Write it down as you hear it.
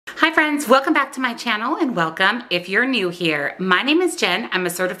Hi friends, welcome back to my channel and welcome if you're new here. My name is Jen. I'm a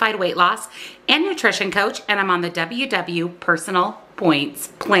certified weight loss and nutrition coach and I'm on the WW Personal Points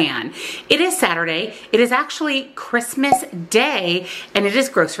plan. It is Saturday. It is actually Christmas Day and it is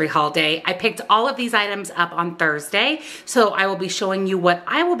grocery haul day. I picked all of these items up on Thursday, so I will be showing you what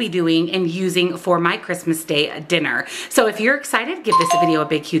I will be doing and using for my Christmas Day dinner. So if you're excited, give this video a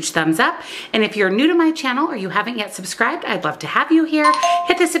big huge thumbs up. And if you're new to my channel or you haven't yet subscribed, I'd love to have you here.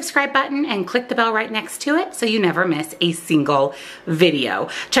 Hit the subscribe button and click the bell right next to it so you never miss a single video.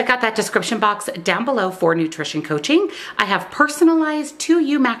 Check out that description box down below for nutrition coaching. I have personalized to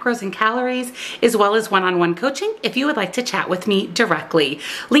you macros and calories, as well as one-on-one coaching if you would like to chat with me directly.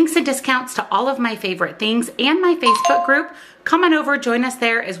 Links and discounts to all of my favorite things and my Facebook group. Come on over, join us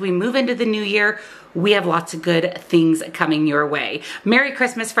there as we move into the new year. We have lots of good things coming your way. Merry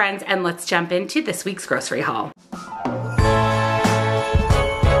Christmas, friends, and let's jump into this week's grocery haul.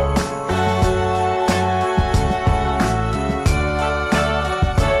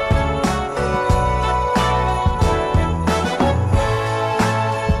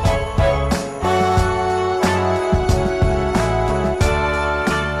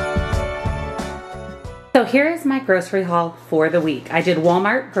 So here is my grocery haul for the week. I did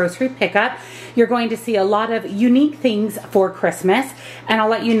Walmart grocery pickup. You're going to see a lot of unique things for Christmas, and I'll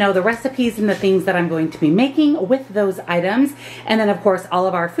let you know the recipes and the things that I'm going to be making with those items, and then of course all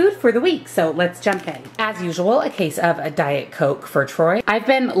of our food for the week. So let's jump in. As usual, a case of a Diet Coke for Troy. I've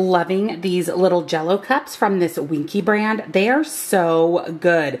been loving these little Jello cups from this Winky brand. They are so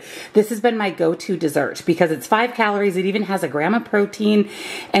good. This has been my go-to dessert because it's 5 calories. It even has a gram of protein,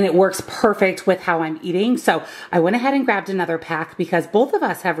 and it works perfect with how I'm eating. So I went ahead and grabbed another pack because both of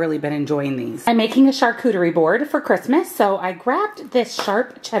us have really been enjoying these. I'm making a charcuterie board for Christmas, so I grabbed this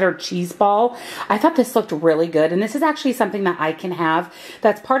sharp cheddar cheese ball. I thought this looked really good, and this is actually something that I can have.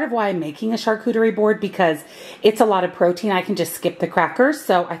 That's part of why I'm making a charcuterie board, because it's a lot of protein. I can just skip the crackers,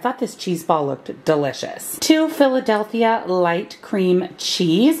 so I thought this cheese ball looked delicious. 2 Philadelphia light cream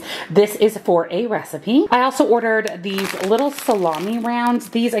cheese. This is for a recipe. I also ordered these little salami rounds.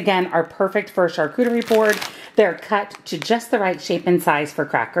 These again are perfect for a charcuterie board. They're cut to just the right shape and size for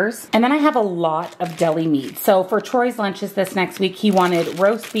crackers. And then I have a lot of deli meat. So for Troy's lunches this next week, he wanted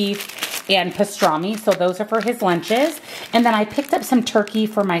roast beef and pastrami. So those are for his lunches. And then I picked up some turkey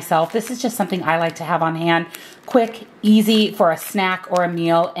for myself. This is just something I like to have on hand. Quick, easy for a snack or a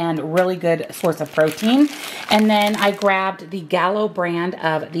meal, and really good source of protein. And then I grabbed the Gallo brand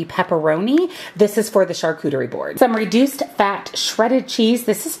of the pepperoni. This is for the charcuterie board. Some reduced fat shredded cheese.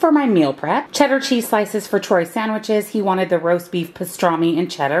 This is for my meal prep. Cheddar cheese slices for Troy's sandwiches. He wanted the roast beef, pastrami,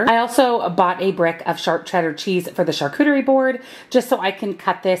 and cheddar. I also bought a brick of sharp cheddar cheese for the charcuterie board, just so I can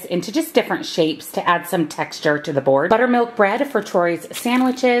cut this into just different shapes to add some texture to the board. Buttermilk bread for Troy's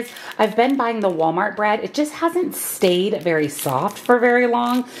sandwiches. I've been buying the Walmart bread. It just hasn't stayed very soft for very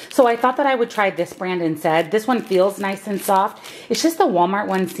long, so I thought that I would try this brand instead. This one feels nice and soft. It's just the Walmart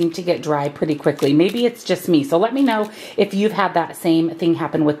ones seem to get dry pretty quickly. Maybe it's just me, so let me know if you've had that same thing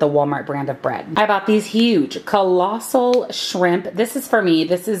happen with the Walmart brand of bread. I bought these huge colossal shrimp. This is for me.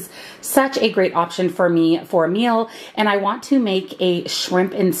 This is such a great option for me for a meal, and I want to make a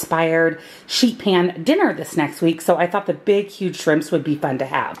shrimp inspired sheet pan dinner this next week, so I thought the big huge shrimps would be fun to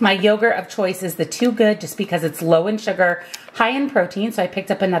have. My yogurt of choice is the Too Good, just because it's low in sugar, high in protein, so I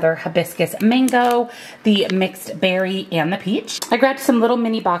picked up another hibiscus mango, the mixed berry, and the peach. I grabbed some little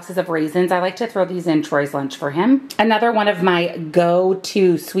mini boxes of raisins. I like to throw these in Troy's lunch for him. Another one of my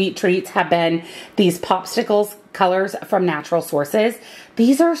go-to sweet treats have been these popsicles colors from Natural Sources.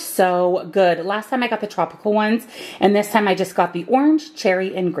 These are so good. Last time I got the tropical ones, and this time I just got the orange,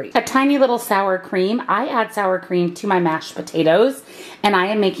 cherry, and grape. A tiny little sour cream. I add sour cream to my mashed potatoes, and I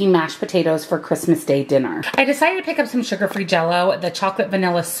am making mashed potatoes for Christmas Day dinner. I decided to pick up some sugar-free Jello. The chocolate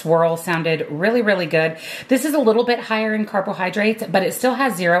vanilla swirl sounded really, really good. This is a little bit higher in carbohydrates, but it still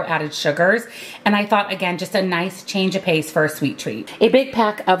has 0 added sugars, and I thought, again, just a nice change of pace for a sweet treat. A big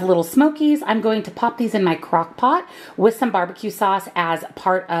pack of little Smokies. I'm going to pop these in my crock pot with some barbecue sauce as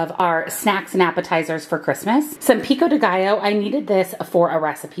part of our snacks and appetizers for Christmas. Some pico de gallo. I needed this for a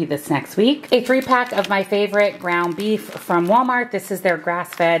recipe this next week. A 3-pack of my favorite ground beef from Walmart. This is their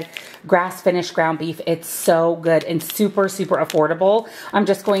grass-fed, grass-finished ground beef. It's so good and super, super affordable. I'm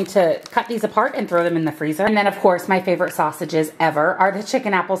just going to cut these apart and throw them in the freezer. And then, of course, my favorite sausages ever are the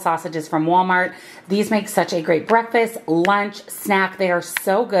chicken apple sausages from Walmart. These make such a great breakfast, lunch, snack. They are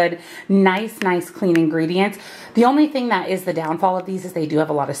so good. Nice, nice, clean ingredients. The only thing that is the downfall of these is they do have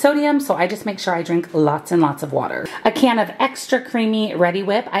a lot of sodium, so I just make sure I drink lots and lots of water. A can of extra creamy Ready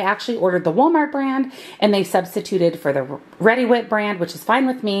Whip. I actually ordered the Walmart brand and they substituted for the Ready Whip brand, which is fine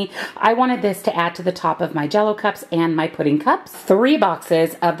with me. I wanted this to add to the top of my Jell-O cups and my pudding cups. 3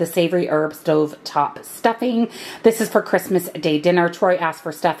 boxes of the savory herb stove top stuffing. This is for Christmas Day dinner. Troy asked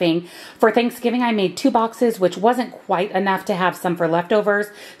for stuffing. For Thanksgiving, I made 2 boxes, which wasn't quite enough to have some for leftovers.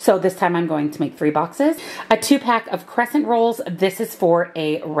 So this time I'm going to make 3 boxes. A 2-pack of crescent rolls. This is for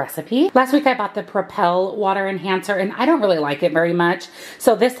a recipe. Last week I bought the Propel water enhancer and I don't really like it very much.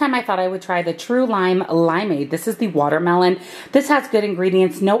 So this time I thought I would try the True Lime Limeade. This is the watermelon. This has good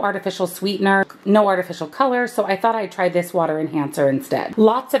ingredients, no artificial sweetener, no artificial color. So I thought I'd try this water enhancer instead.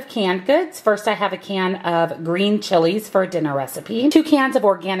 Lots of canned goods. First I have a can of green chilies for a dinner recipe. 2 cans of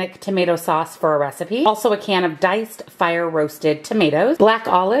organic tomato sauce for a recipe. Also a can of diced fire roasted tomatoes. Black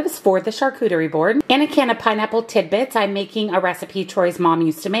olives for the charcuterie board. And a can of pineapple tidbits. I'm making a recipe Troy's mom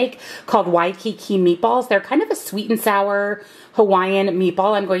used to make called Waikiki meatballs. They're kind of a sweet and sour Hawaiian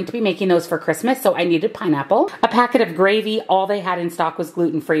meatball. I'm going to be making those for Christmas, so I needed pineapple. A packet of gravy. All they had in stock was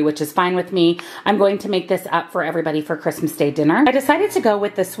gluten-free, which is fine with me. I'm going to make this up for everybody for Christmas Day dinner. I decided to go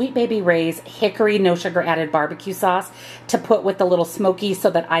with the Sweet Baby Ray's hickory no sugar added barbecue sauce to put with the little smokies so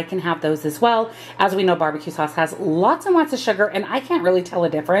that I can have those as well. As we know, barbecue sauce has lots and lots of sugar, and I can't really tell a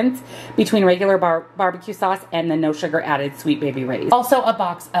difference between regular barbecue sauce and the no sugar added Sweet Baby Ray's. Also a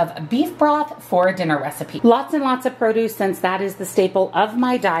box of beef broth for a dinner recipe. Lots and lots of produce since that is the staple of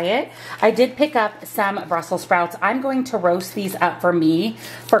my diet. I did pick up some Brussels sprouts. I'm going to roast these up for me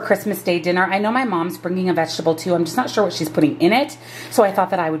for Christmas Day dinner. I know my mom's bringing a vegetable too. I'm just not sure what she's putting in it. So I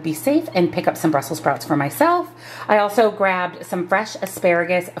thought that I would be safe and pick up some Brussels sprouts for myself. I also grabbed some fresh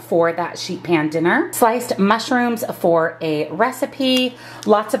asparagus for that sheet pan dinner. Sliced mushrooms for a recipe.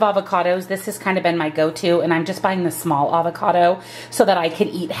 Lots of avocados. This has kind of been my go-to, and I'm just buying the small avocado so that I can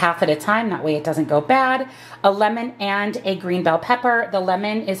eat half at a time. That way it doesn't go bad. A lemon and a green bell pepper. The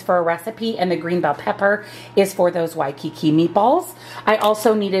lemon is for a recipe and the green bell pepper is for those Waikiki meatballs. I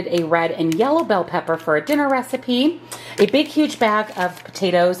also needed a red and yellow bell pepper for a dinner recipe. A big huge bag of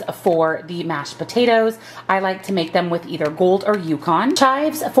potatoes for the mashed potatoes. I like to make them with either Gold or Yukon.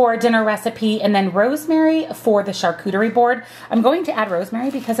 Chives for a dinner recipe, and then rosemary for the charcuterie board. I'm going to add rosemary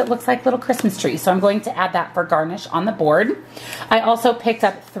because it looks like little Christmas trees, so I'm going to add that for garnish on the board. I also picked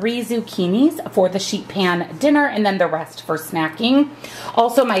up 3 zucchinis for the sheet pan dinner, and then the rest for snacking.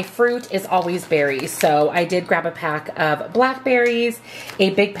 Also, my fruit is always berries, so I did grab a pack of blackberries, a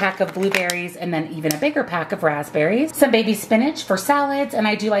big pack of blueberries, and then even a bigger pack of raspberries. Some baby spinach for salads, and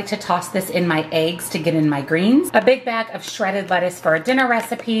I do like to toss this in my eggs to get in my greens. A big bag of shredded lettuce for a dinner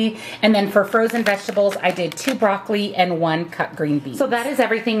recipe, and then for frozen vegetables, I did 2 broccoli and 1 cut green beans. So that is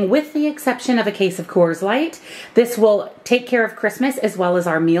everything with the exception of a case of Coors Light. This will take care of Christmas as well as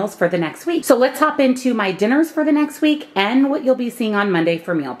our meals for the next week. So let's hop into my dinners for the next week and what you'll be seeing on Monday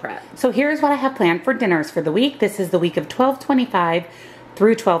for meal prep. So here's what I have planned for dinners for the week. This is the week of 12/25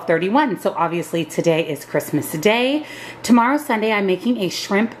 through 12/31. So obviously today is Christmas Day. Tomorrow, Sunday, I'm making a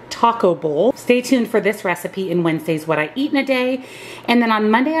shrimp taco bowl. Stay tuned for this recipe in Wednesday's What I Eat in a Day. And then on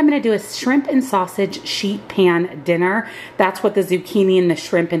Monday, I'm going to do a shrimp and sausage sheet pan dinner. That's what the zucchini and the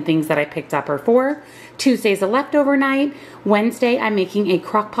shrimp and things that I picked up are for. Tuesday's a leftover night. Wednesday, I'm making a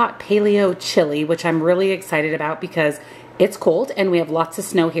crockpot paleo chili, which I'm really excited about because it's cold and we have lots of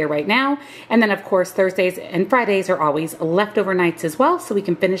snow here right now. And then of course, Thursdays and Fridays are always leftover nights as well, so we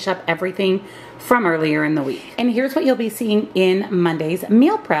can finish up everything from earlier in the week. And here's what you'll be seeing in Monday's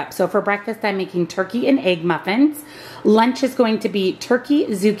meal prep. So for breakfast, I'm making turkey and egg muffins. Lunch is going to be turkey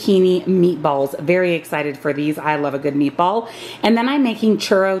zucchini meatballs. Very excited for these. I love a good meatball. And then I'm making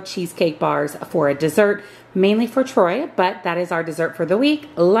churro cheesecake bars for a dessert, mainly for Troy, but that is our dessert for the week.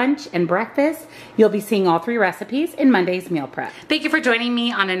 Lunch and breakfast, you'll be seeing all 3 recipes in Monday's meal prep. Thank you for joining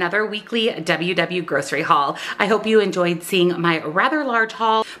me on another weekly WW Grocery Haul. I hope you enjoyed seeing my rather large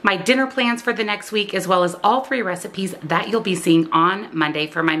haul, my dinner plans for the next week, as well as all 3 recipes that you'll be seeing on Monday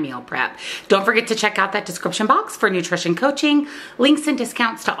for my meal prep. Don't forget to check out that description box for nutrition coaching, links and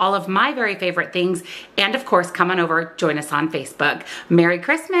discounts to all of my very favorite things, and of course, come on over, join us on Facebook. Merry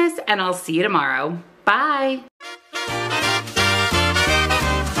Christmas, and I'll see you tomorrow. Bye.